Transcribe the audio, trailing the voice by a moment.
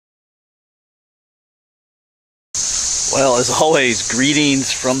Well, as always,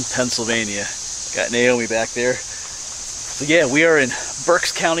 greetings from Pennsylvania. Got Naomi back there. So yeah, we are in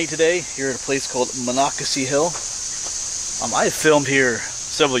Berks County today, here at a place called Monocacy Hill. I filmed here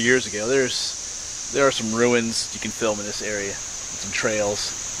several years ago. There are some ruins you can film in this area, some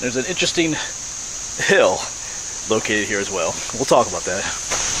trails. There's an interesting hill located here as well. We'll talk about that.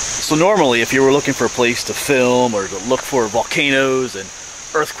 So normally, if you were looking for a place to film or to look for volcanoes and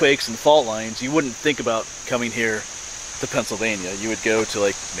earthquakes and fault lines, you wouldn't think about coming here to Pennsylvania. You would go to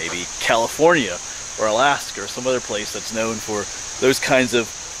like maybe California or Alaska or some other place that's known for those kinds of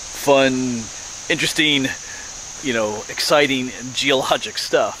fun, interesting, exciting and geologic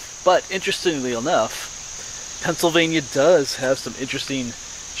stuff. But interestingly enough, Pennsylvania does have some interesting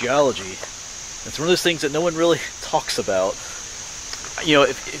geology. It's one of those things that no one really talks about.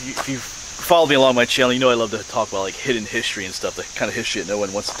 If you follow me along my channel, you know I love to talk about like hidden history and stuff, the kind of history that no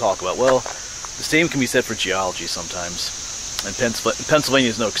one wants to talk about. Well, the same can be said for geology sometimes, and Pennsylvania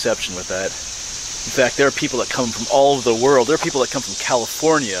is no exception with that. In fact, there are people that come from all over the world. There are people that come from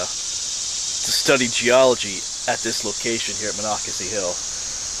California to study geology at this location here at Monocacy Hill.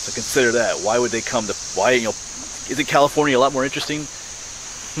 So consider that. Why would they come to? Isn't California a lot more interesting?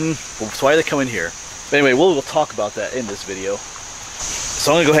 Well, so why are they coming here? But anyway, we'll talk about that in this video.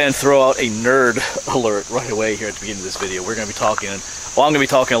 So I'm going to go ahead and throw out a nerd alert right away here at the beginning of this video. We're going to be talking, I'm going to be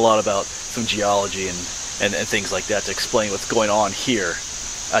talking a lot about some geology and things like that to explain what's going on here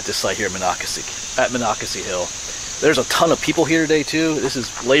at this site here at Monocacy Hill. There's a ton of people here today too. This is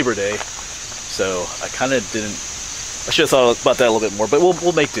Labor Day, so I kind of I should have thought about that a little bit more, but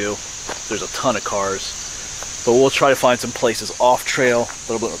we'll make do. There's a ton of cars, but we'll try to find some places off trail,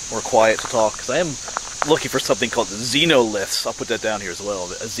 a little bit more quiet to talk, because I am looking for something called xenoliths. I'll put that down here as well.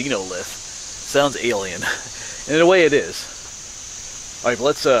 A xenolith sounds alien, and in a way it is. All right, but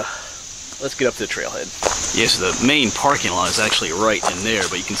let's get up to the trailhead. Yes, the main parking lot is actually right in there,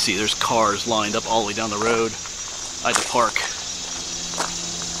 but you can see there's cars lined up all the way down the road. I had to park.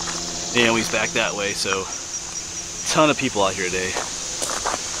 Naomi's back that way, so a ton of people out here today.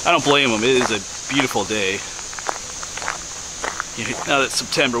 I don't blame them. It is a beautiful day. Now that it's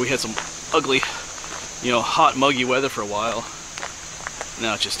September, we had some ugly, hot, muggy weather for a while.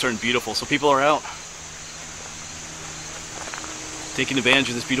 Now it just turned beautiful, so people are out taking advantage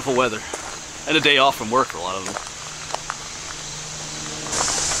of this beautiful weather. And a day off from work for a lot of them.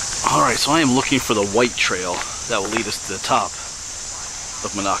 Alright, so I am looking for the white trail that will lead us to the top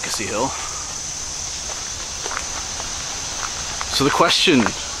of Monocacy Hill. So the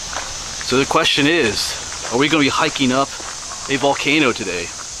question is, are we going to be hiking up a volcano today?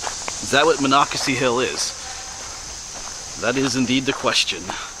 Is that what Monocacy Hill is? That is indeed the question.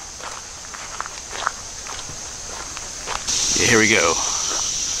 Yeah, here we go.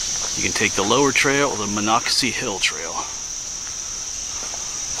 You can take the lower trail or the Monocacy Hill trail.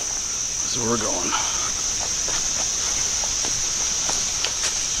 This is where we're going.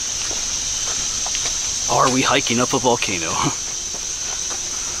 Are we hiking up a volcano?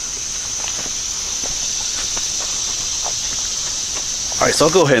 Alright, so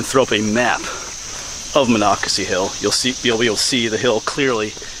I'll go ahead and throw up a map of Monocacy Hill. You'll be able to see the hill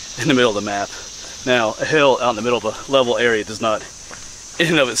clearly in the middle of the map. Now, a hill out in the middle of a level area does not in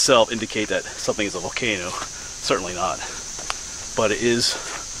and of itself indicate that something is a volcano. Certainly not. But it is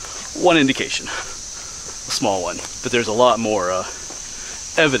one indication. A small one. But there's a lot more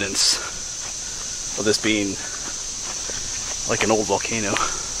evidence of this being like an old volcano.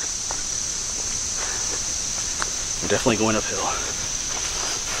 We're definitely going uphill.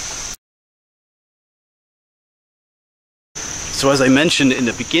 So as I mentioned in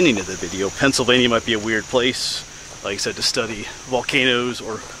the beginning of the video, Pennsylvania might be a weird place, like I said, to study volcanoes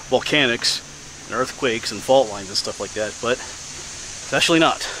or volcanics and earthquakes and fault lines and stuff like that, but it's actually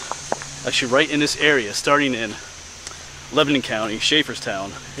not. Actually, right in this area, starting in Lebanon County,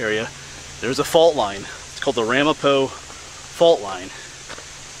 Schaefferstown area, there's a fault line. It's called the Ramapo Fault Line.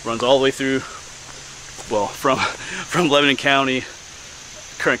 It runs all the way through, well, from Lebanon County,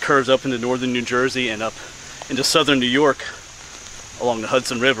 curves up into northern New Jersey and up into southern New York along the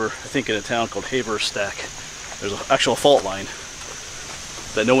Hudson River, I think in a town called Haverstack. There's an actual fault line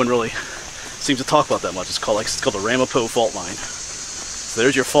that no one really seems to talk about that much. It's called the Ramapo Fault Line. So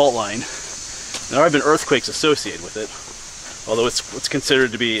there's your fault line. There have been earthquakes associated with it, although it's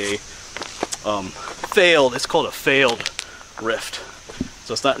considered to be a it's called a failed rift.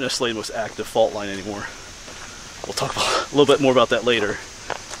 So it's not necessarily the most active fault line anymore. We'll talk a little bit more about that later.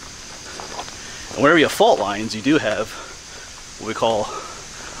 And whenever you have fault lines, you do have what we call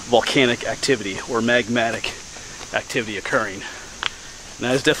volcanic activity or magmatic activity occurring. And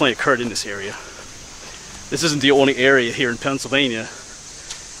that has definitely occurred in this area. this isn't the only area here in Pennsylvania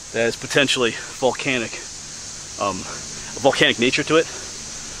that has potentially volcanic nature to it.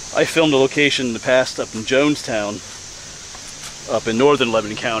 I filmed a location in the past up in Jonestown, up in northern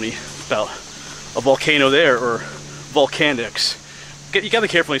Lebanon County, about a volcano there, or volcanics. You gotta be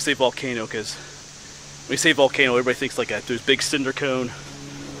careful when you say volcano, because when you say volcano, everybody thinks like those big cinder cone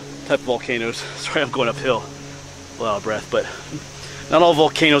type of volcanoes. Sorry, I'm going uphill, a lot of breath, but not all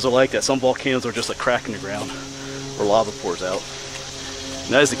volcanoes are like that. Some volcanoes are just a crack in the ground where lava pours out.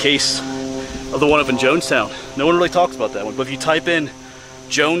 And that is the case of the one up in Jonestown. No one really talks about that one, but if you type in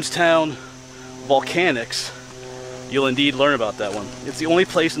Jonestown volcanics, you'll indeed learn about that one. It's the only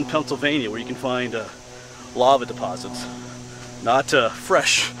place in Pennsylvania where you can find lava deposits. Not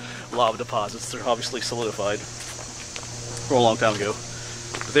fresh lava deposits. They're obviously solidified from a long time ago.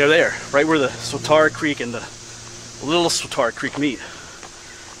 But they're there, right where the Swatara Creek and the Little Swatara Creek meet.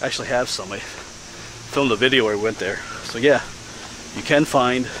 I actually have some. I filmed a video where I went there. So yeah, you can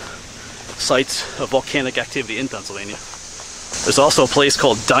find sites of volcanic activity in Pennsylvania. There's also a place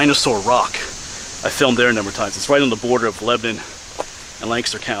called Dinosaur Rock. I filmed there a number of times. It's right on the border of Lebanon and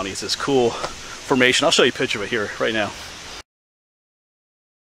Lancaster County. It's this cool formation. I'll show you a picture of it here right now.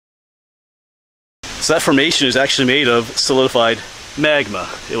 So that formation is actually made of solidified magma.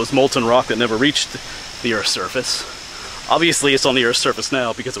 It was molten rock that never reached the Earth's surface. Obviously it's on the Earth's surface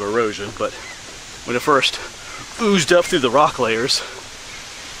now because of erosion, but when it first oozed up through the rock layers,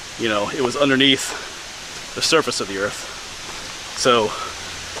 you know, it was underneath the surface of the Earth. So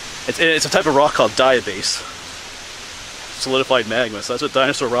it's a type of rock called diabase, solidified magma. So that's what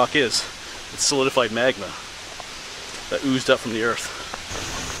dinosaur rock is. It's solidified magma that oozed up from the Earth.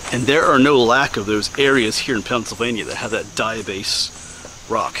 And there are no lack of those areas here in Pennsylvania that have that diabase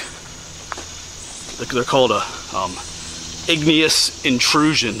rock. They're called igneous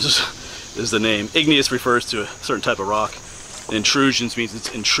intrusions is the name. Igneous refers to a certain type of rock, and intrusions means it's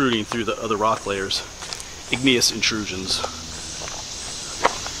intruding through the other rock layers. Igneous intrusions.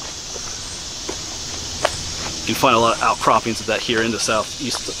 You can find a lot of outcroppings of that here in the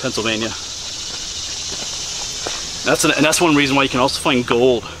southeast of Pennsylvania. And that's one reason why you can also find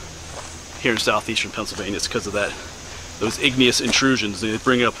gold here in southeastern Pennsylvania. It's because of that, those igneous intrusions. They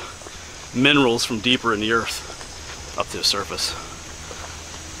bring up minerals from deeper in the earth up to the surface.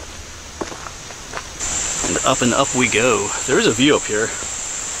 And up we go. There is a view up here,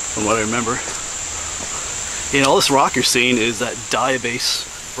 from what I remember. And all this rock you're seeing is that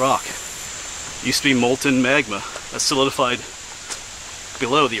diabase rock. It used to be molten magma that's solidified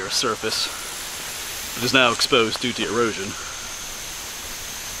below the Earth's surface, but is now exposed due to erosion.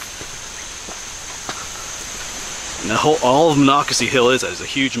 And all of Monocacy Hill is a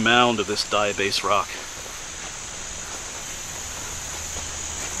huge mound of this diabase rock.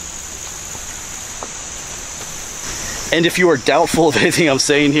 And if you are doubtful of anything I'm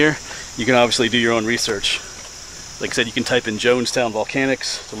saying here, you can obviously do your own research. Like I said, you can type in Jonestown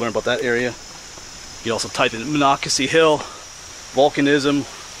Volcanics to learn about that area. You can also type in Monocacy Hill, volcanism,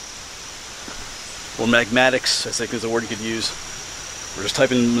 or magmatics, I think is a word you could use. Or just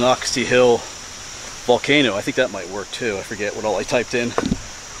type in Monocacy Hill Volcano. I think that might work too. I forget what all I typed in.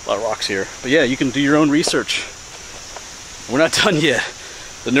 A lot of rocks here. But yeah, you can do your own research. We're not done yet.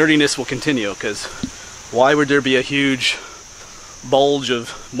 The nerdiness will continue, because why would there be a huge bulge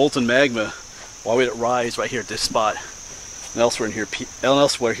of molten magma? Why would it rise right here at this spot and elsewhere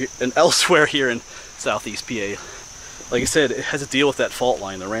here in southeast PA? Like I said, it has to deal with that fault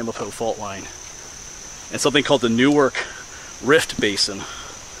line, the Ramapo fault line, and something called the Newark Rift Basin,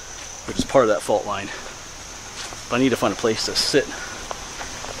 which is part of that fault line. But I need to find a place to sit,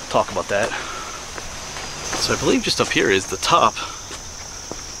 talk about that. So I believe just up here is the top.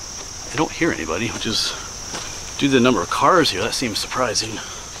 I don't hear anybody, which is, due to the number of cars here, that seems surprising.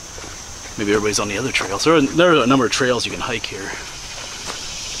 Maybe everybody's on the other trails. There are a number of trails you can hike here.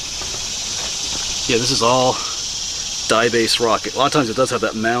 Yeah, this is all diabase rock. A lot of times it does have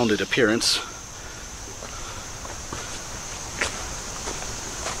that mounded appearance.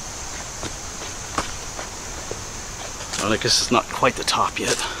 I guess it's not quite the top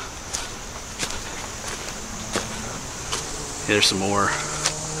yet. Yeah, there's some more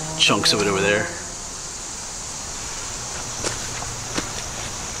chunks of it over there.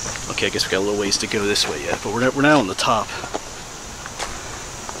 Okay, I guess we got a little ways to go this way yet, but we're now on the top.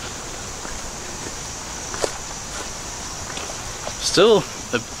 Still,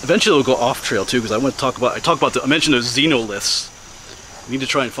 eventually we'll go off trail too, because I want to talk about. I mentioned those xenoliths. We need to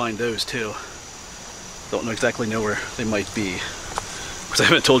try and find those too. Don't exactly know where they might be, because I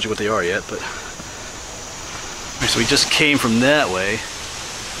haven't told you what they are yet. But so we just came from that way.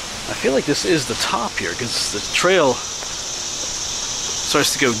 I feel like this is the top here because the trail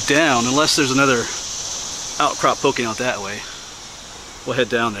starts to go down unless there's another outcrop poking out that way. We'll head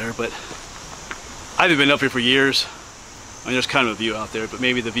down there, but I haven't been up here for years. I mean, there's kind of a view out there, but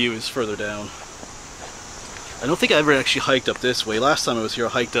maybe the view is further down. I don't think I ever actually hiked up this way. Last time I was here, I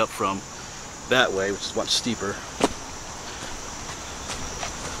hiked up from that way, which is much steeper.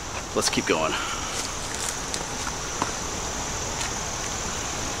 Let's keep going.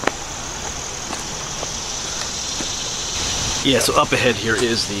 Yeah, so up ahead here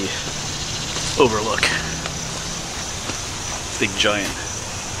is the overlook. Big giant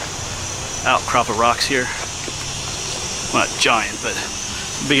outcrop of rocks here. Well, not giant, but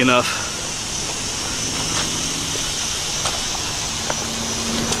big enough.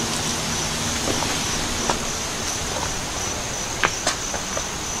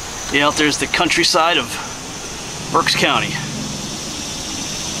 Yeah, out there's the countryside of Berks County.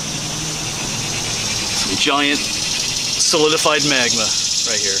 Some giant solidified magma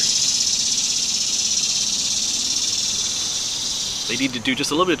right here. They need to do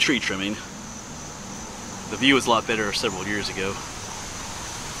just a little bit of tree trimming. The view was a lot better several years ago.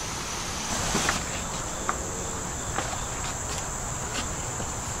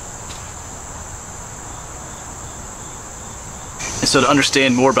 And so to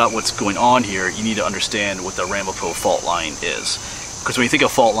understand more about what's going on here, you need to understand what the Ramapo fault line is. Because when you think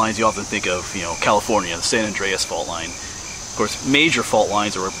of fault lines, you often think of, California, the San Andreas fault line. Of course, major fault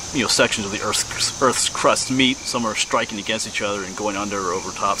lines are, sections of the Earth's crust meet. Some are striking against each other and going under or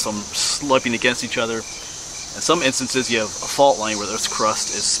over top. Some sloping against each other. In some instances, you have a fault line where the Earth's crust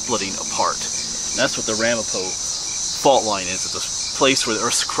is splitting apart. And that's what the Ramapo fault line is. It's a place where the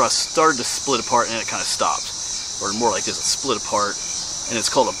Earth's crust started to split apart and then it kind of stopped. Or more like this, it split apart. And it's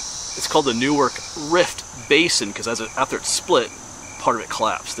called the Newark Rift Basin because after it split, part of it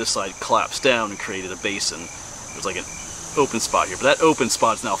collapsed. This side collapsed down and created a basin. There's like an open spot here, but that open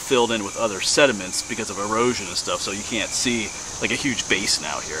spot is now filled in with other sediments because of erosion and stuff, so you can't see like a huge basin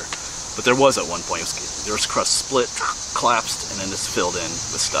out here. But there was at one point. The Earth's crust split, collapsed, and then it's filled in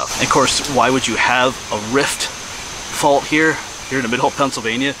with stuff. And of course, why would you have a rift fault here in the middle of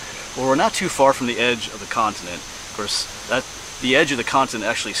Pennsylvania? Well, we're not too far from the edge of the continent. Of course, the edge of the continent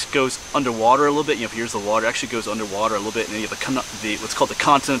actually goes underwater a little bit. Here's the water, actually goes underwater a little bit, and then you have what's called the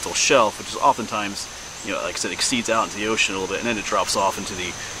continental shelf, which is oftentimes, like I said, exceeds out into the ocean a little bit, and then it drops off into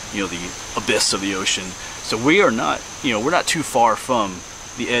the, the abyss of the ocean. So we are not, we're not too far from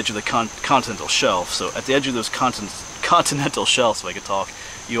the edge of the continental shelf. So at the edge of those continental shelves, if I could talk,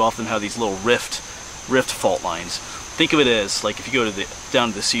 you often have these little rift fault lines. Think of it as like if you go down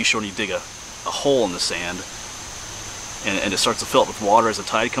to the seashore and you dig a hole in the sand, and it starts to fill up with water as the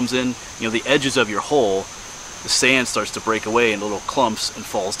tide comes in. The edges of your hole, the sand starts to break away in little clumps and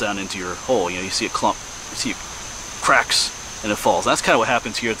falls down into your hole. You see a clump, you see cracks, and it falls. That's kind of what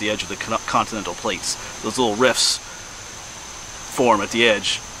happens here at the edge of the continental plates. Those little rifts form at the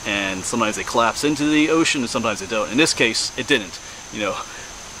edge, and sometimes they collapse into the ocean, and sometimes they don't. In this case, it didn't.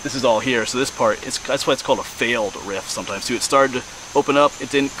 This is all here, so this part, that's why it's called a failed rift sometimes too. It started to open up,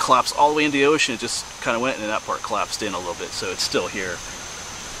 it didn't collapse all the way into the ocean, it just kind of went, and then that part collapsed in a little bit, so it's still here.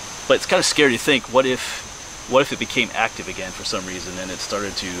 But it's kind of scary to think, what if it became active again for some reason, and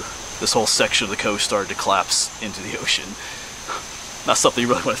this whole section of the coast started to collapse into the ocean. Not something you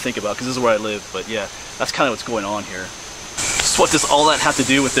really want to think about, because this is where I live, but yeah, that's kind of what's going on here. So what does all that have to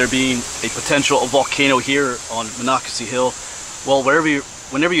do with there being a potential volcano here on Monocacy Hill? Well,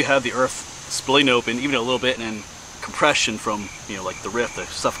 whenever you have the Earth splitting open, even a little bit, and then compression from, like the rift, the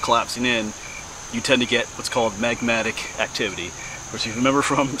stuff collapsing in, you tend to get what's called magmatic activity. Of course, if you remember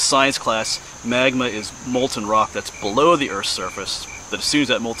from science class, magma is molten rock that's below the Earth's surface, but as soon as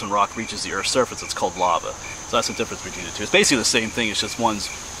that molten rock reaches the Earth's surface, it's called lava. So that's the difference between the two. It's basically the same thing, it's just one's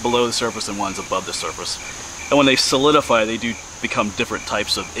below the surface and one's above the surface. And when they solidify, they do become different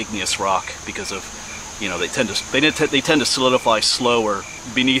types of igneous rock because of, they tend to solidify slower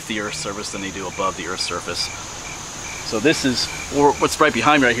beneath the Earth's surface than they do above the Earth's surface. So this is, or what's right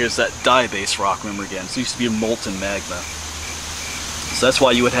behind me right here is that diabase rock, remember again. So it used to be a molten magma. So that's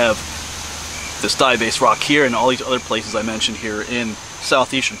why you would have this diabase rock here and all these other places I mentioned here in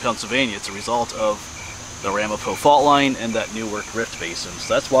southeastern Pennsylvania. It's a result of the Ramapo fault line and that Newark Rift Basin.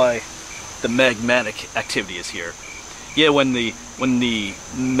 So that's why the magmatic activity is here. Yeah, when the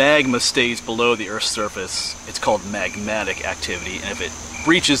magma stays below the Earth's surface, it's called magmatic activity, and if it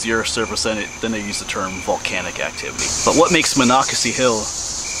breaches the Earth's surface, then they use the term volcanic activity. But what makes Monocacy Hill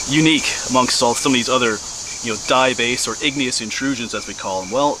unique amongst some of these other, diabase or igneous intrusions, as we call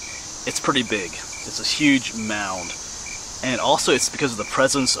them? Well, it's pretty big. It's a huge mound. And also it's because of the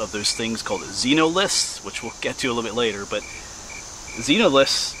presence of those things called xenoliths, which we'll get to a little bit later. But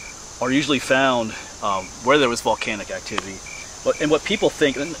xenoliths are usually found where there was volcanic activity. And what people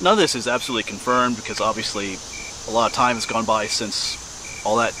think, and none of this is absolutely confirmed because obviously a lot of time has gone by since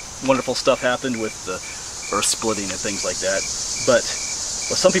all that wonderful stuff happened with the earth splitting and things like that. But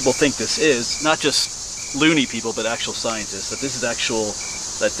what some people think this is, not just loony people, but actual scientists, that this is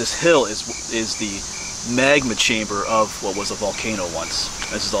that this hill is the magma chamber of what was a volcano once.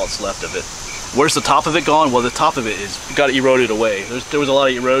 This is all that's left of it. Where's the top of it gone? Well, the top of it got eroded away. There was a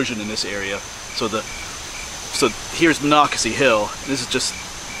lot of erosion in this area. So here's Monocacy Hill. This is just,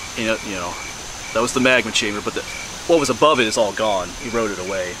 you know, that was the magma chamber, but what was above it is all gone, eroded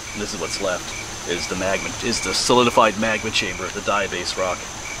away. And this is what's left, is the solidified magma chamber, the diabase rock.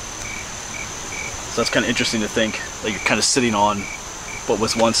 So that's kind of interesting to think that you're kind of sitting on what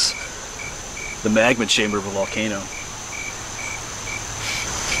was once the magma chamber of a volcano.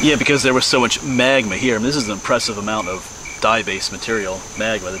 Yeah, because there was so much magma here. I mean, this is an impressive amount of diabase material,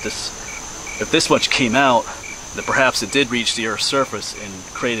 magma, that if this much came out, that perhaps it did reach the Earth's surface and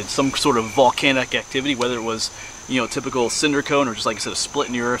created some sort of volcanic activity, whether it was, you know, typical cinder cone or just, like I said, a split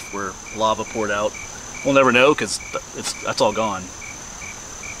in the earth where lava poured out. We'll never know because that's all gone.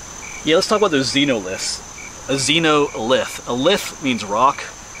 Yeah, let's talk about those xenoliths. A xenolith. A lith means rock,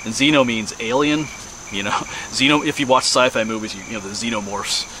 and xeno means alien. You know, if you watch sci-fi movies, you know the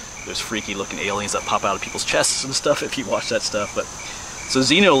xenomorphs, those freaky looking aliens that pop out of people's chests and stuff, if you watch that stuff. But so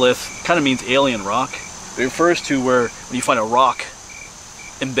xenolith kind of means alien rock. It refers to when you find a rock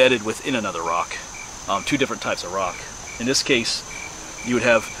embedded within another rock. Two different types of rock. In this case, you would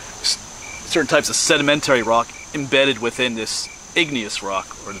have certain types of sedimentary rock embedded within this igneous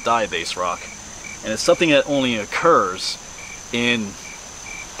rock, or the diabase rock. And it's something that only occurs in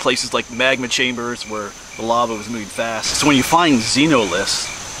places like magma chambers where the lava was moving fast. So when you find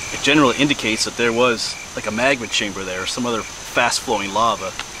xenoliths, it generally indicates that there was like a magma chamber there, or some other fast-flowing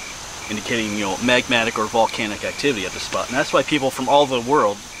lava, indicating, you know, magmatic or volcanic activity at the spot. And that's why people from all over the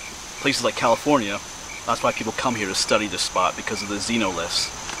world, places like California, that's why people come here to study this spot, because of the xenoliths.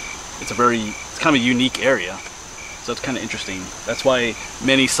 It's kind of a unique area, so it's kind of interesting. That's why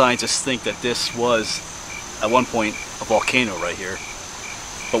many scientists think that this was, at one point, a volcano right here.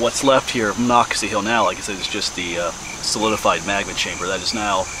 But what's left here of Monocacy Hill now, like I said, is just the solidified magma chamber that has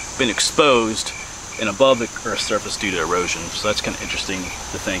now been exposed and above the Earth's surface due to erosion. So that's kind of interesting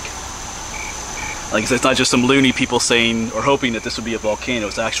to think. Like I said, it's not just some loony people saying or hoping that this would be a volcano.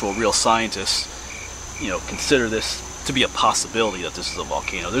 It's actual real scientists, you know, consider this to be a possibility that this is a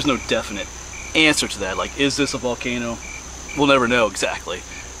volcano. There's no definite answer to that. Like, is this a volcano? We'll never know exactly,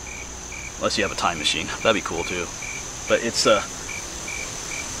 unless you have a time machine. That'd be cool too. But it's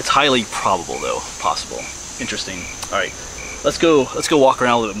highly probable, though, possible. Interesting. All right, let's go walk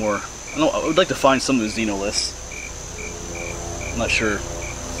around a little bit more. I would like to find some of those xenoliths. I'm not sure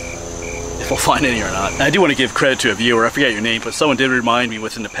if we'll find any or not. And I do want to give credit to a viewer. I forget your name, but someone did remind me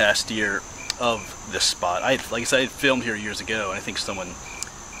within the past year of this spot. Like I said, I had filmed here years ago, and I think someone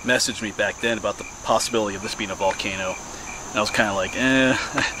messaged me back then about the possibility of this being a volcano. And I was kind of like,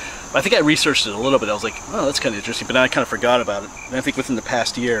 I think I researched it a little bit. I was like, oh, that's kind of interesting, but then I kind of forgot about it. And I think within the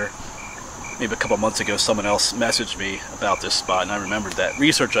past year, maybe a couple months ago, someone else messaged me about this spot, and I remembered that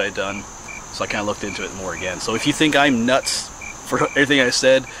research I had done, so I kind of looked into it more again. So if you think I'm nuts for everything I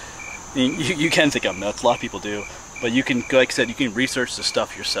said, you can think I'm nuts. A lot of people do. But you can, like I said, you can research the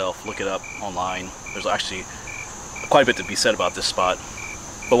stuff yourself, look it up online. There's actually quite a bit to be said about this spot.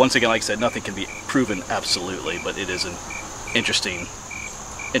 But once again, like I said, nothing can be proven absolutely, but it is an interesting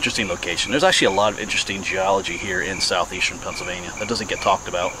location. There's actually a lot of interesting geology here in southeastern Pennsylvania that doesn't get talked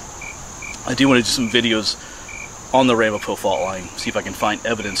about. I do want to do some videos on the Ramapo fault line, see if I can find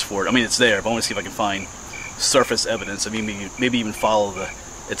evidence for it. I mean, it's there, but I want to see if I can find surface evidence. I mean, maybe even follow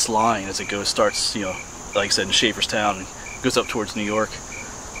its line as it starts, you know, like I said, in Schaeferstown, and goes up towards New York.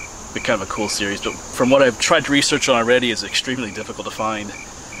 Be kind of a cool series, but from what I've tried to research on already, it's extremely difficult to find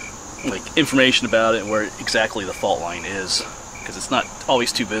like information about it and where exactly the fault line is, because it's not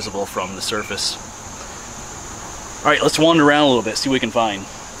always too visible from the surface. Alright, let's wander around a little bit, see what we can find.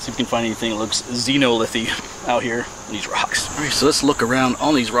 See if we can find anything that looks xenolithy out here on these rocks. Alright, so let's look around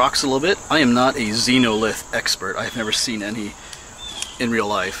on these rocks a little bit. I am not a xenolith expert. I've never seen any in real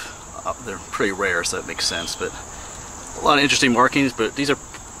life. They're pretty rare, so that makes sense, but a lot of interesting markings. But these are,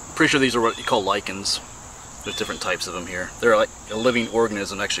 pretty sure these are what you call lichens. There's different types of them here. They're like a living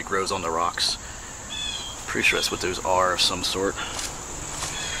organism that actually grows on the rocks. Pretty sure that's what those are of some sort.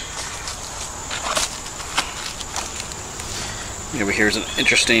 Over here is an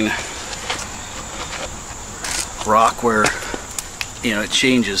interesting rock where, you know, it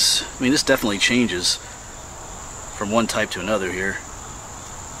changes. I mean, this definitely changes from one type to another here.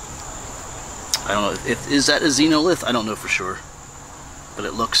 I don't know, is that a xenolith? I don't know for sure, but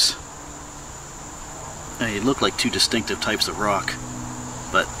it looks, it looked like two distinctive types of rock,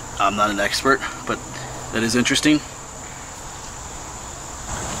 but I'm not an expert, but that is interesting.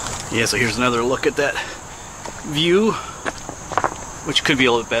 Yeah, so here's another look at that view, which could be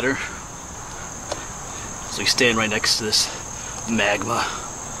a little bit better. So you stand right next to this magma.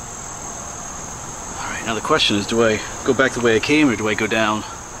 Alright, now the question is, do I go back the way I came, or do I go down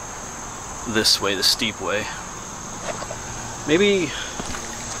this way, the steep way? Maybe,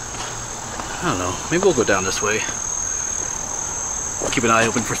 I don't know, maybe we'll go down this way. Keep an eye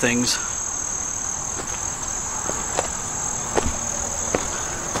open for things.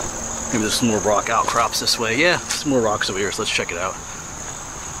 Maybe there's some more rock outcrops this way. Yeah, some more rocks over here, so let's check it out.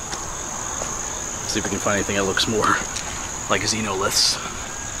 See if we can find anything that looks more like xenoliths.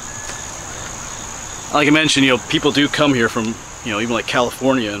 Like I mentioned, you know, people do come here from, you know, even like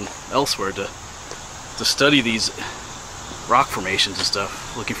California and elsewhere to study these rock formations and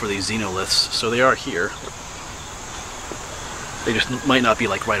stuff, looking for these xenoliths. So they are here. They just might not be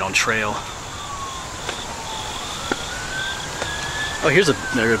like right on trail. Oh, here's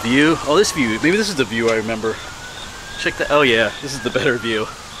another view. Oh, this view. Maybe this is the view I remember. Check that. Oh yeah, this is the better view.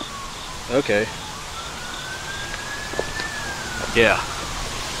 Okay. Yeah.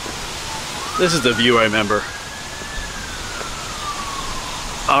 This is the view I remember.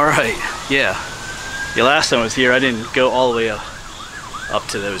 Alright, yeah. Yeah, last time I was here, I didn't go all the way up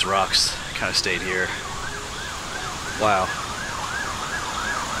to those rocks. I kind of stayed here. Wow.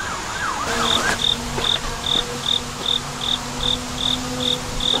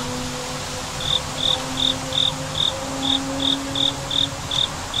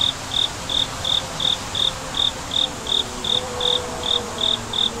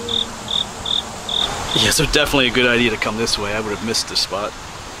 Yeah, so definitely a good idea to come this way. I would have missed this spot.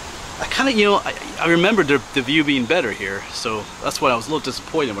 I kind of, you know, I remembered the view being better here, so that's why I was a little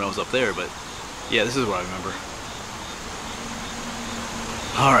disappointed when I was up there, but yeah, this is what I remember.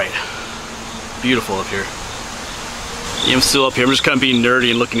 Alright. Beautiful up here. Yeah, I'm still up here. I'm just kind of being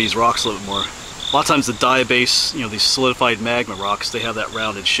nerdy and looking at these rocks a little bit more. A lot of times the diabase, you know, these solidified magma rocks, they have that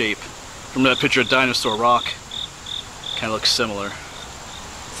rounded shape. From that picture of Dinosaur Rock, kind of looks similar.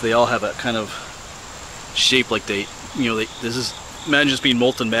 So they all have that kind of shape, like they, you know, this is, imagine just being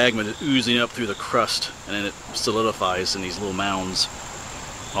molten magma oozing up through the crust, and then it solidifies in these little mounds.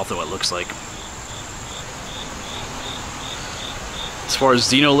 Often what it looks like. As far as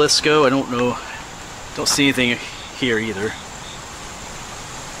xenoliths go, I don't know, don't see anything here either.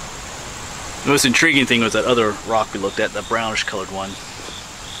 The most intriguing thing was that other rock we looked at, the brownish colored one.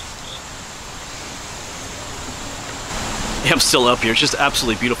 Yeah, I'm still up here. It's just an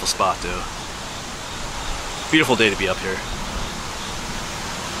absolutely beautiful spot, though. Beautiful day to be up here.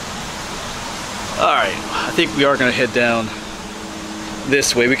 Alright, I think we are going to head down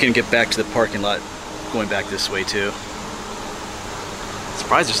this way. We can get back to the parking lot going back this way, too.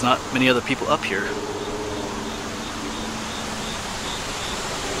 Surprised there's not many other people up here.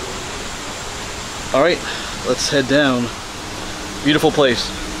 Alright, let's head down. Beautiful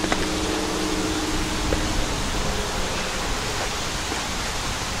place.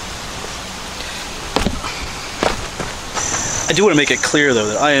 I do want to make it clear, though,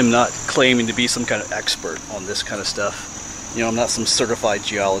 that I am not claiming to be some kind of expert on this kind of stuff. You know, I'm not some certified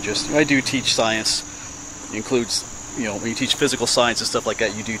geologist. I do teach science. It includes, you know, when you teach physical science and stuff like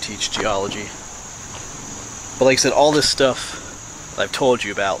that, you do teach geology. But like I said, all this stuff I've told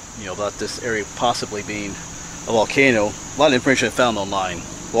you about, you know, about this area possibly being a volcano, a lot of information I found online.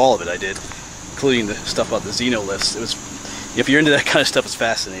 Well, all of it I did, including the stuff about the xenoliths. It was, if you're into that kind of stuff, it's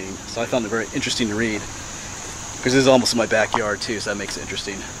fascinating. So I found it very interesting to read. Because this is almost in my backyard too, so that makes it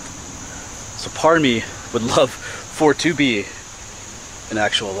interesting. So part of me would love for it to be an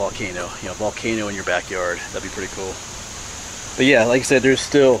actual volcano. You know, volcano in your backyard. That'd be pretty cool. But yeah, like I said, there's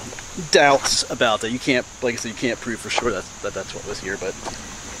still doubts about that. You can't, like I said, you can't prove for sure that's what was here, but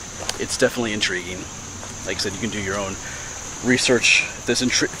it's definitely intriguing. Like I said, you can do your own research.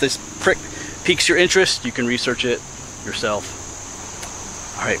 If this piques your interest, you can research it yourself.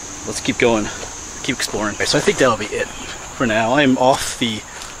 Alright, let's keep going. Keep exploring. So I think that'll be it for now. I'm off the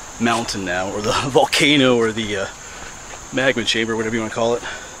mountain now, or the volcano, or the magma chamber, whatever you want to call it.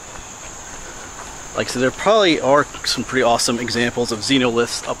 Like I said, there probably are some pretty awesome examples of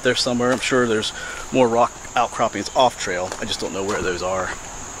xenoliths up there somewhere. I'm sure there's more rock outcroppings off trail. I just don't know where those are.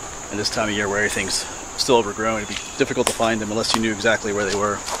 And this time of year where everything's still overgrown, it'd be difficult to find them unless you knew exactly where they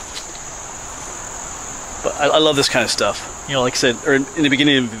were. But I love this kind of stuff. You know, like I said, or in the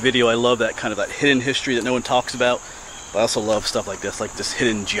beginning of the video, I love that kind of that hidden history that no one talks about. But I also love stuff like this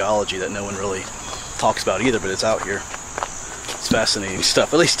hidden geology that no one really talks about either, but it's out here. It's fascinating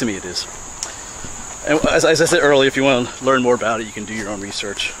stuff, at least to me it is. And as I said earlier, if you want to learn more about it, you can do your own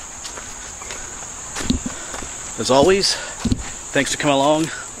research. As always, thanks for coming along,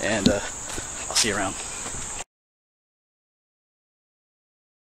 and I'll see you around.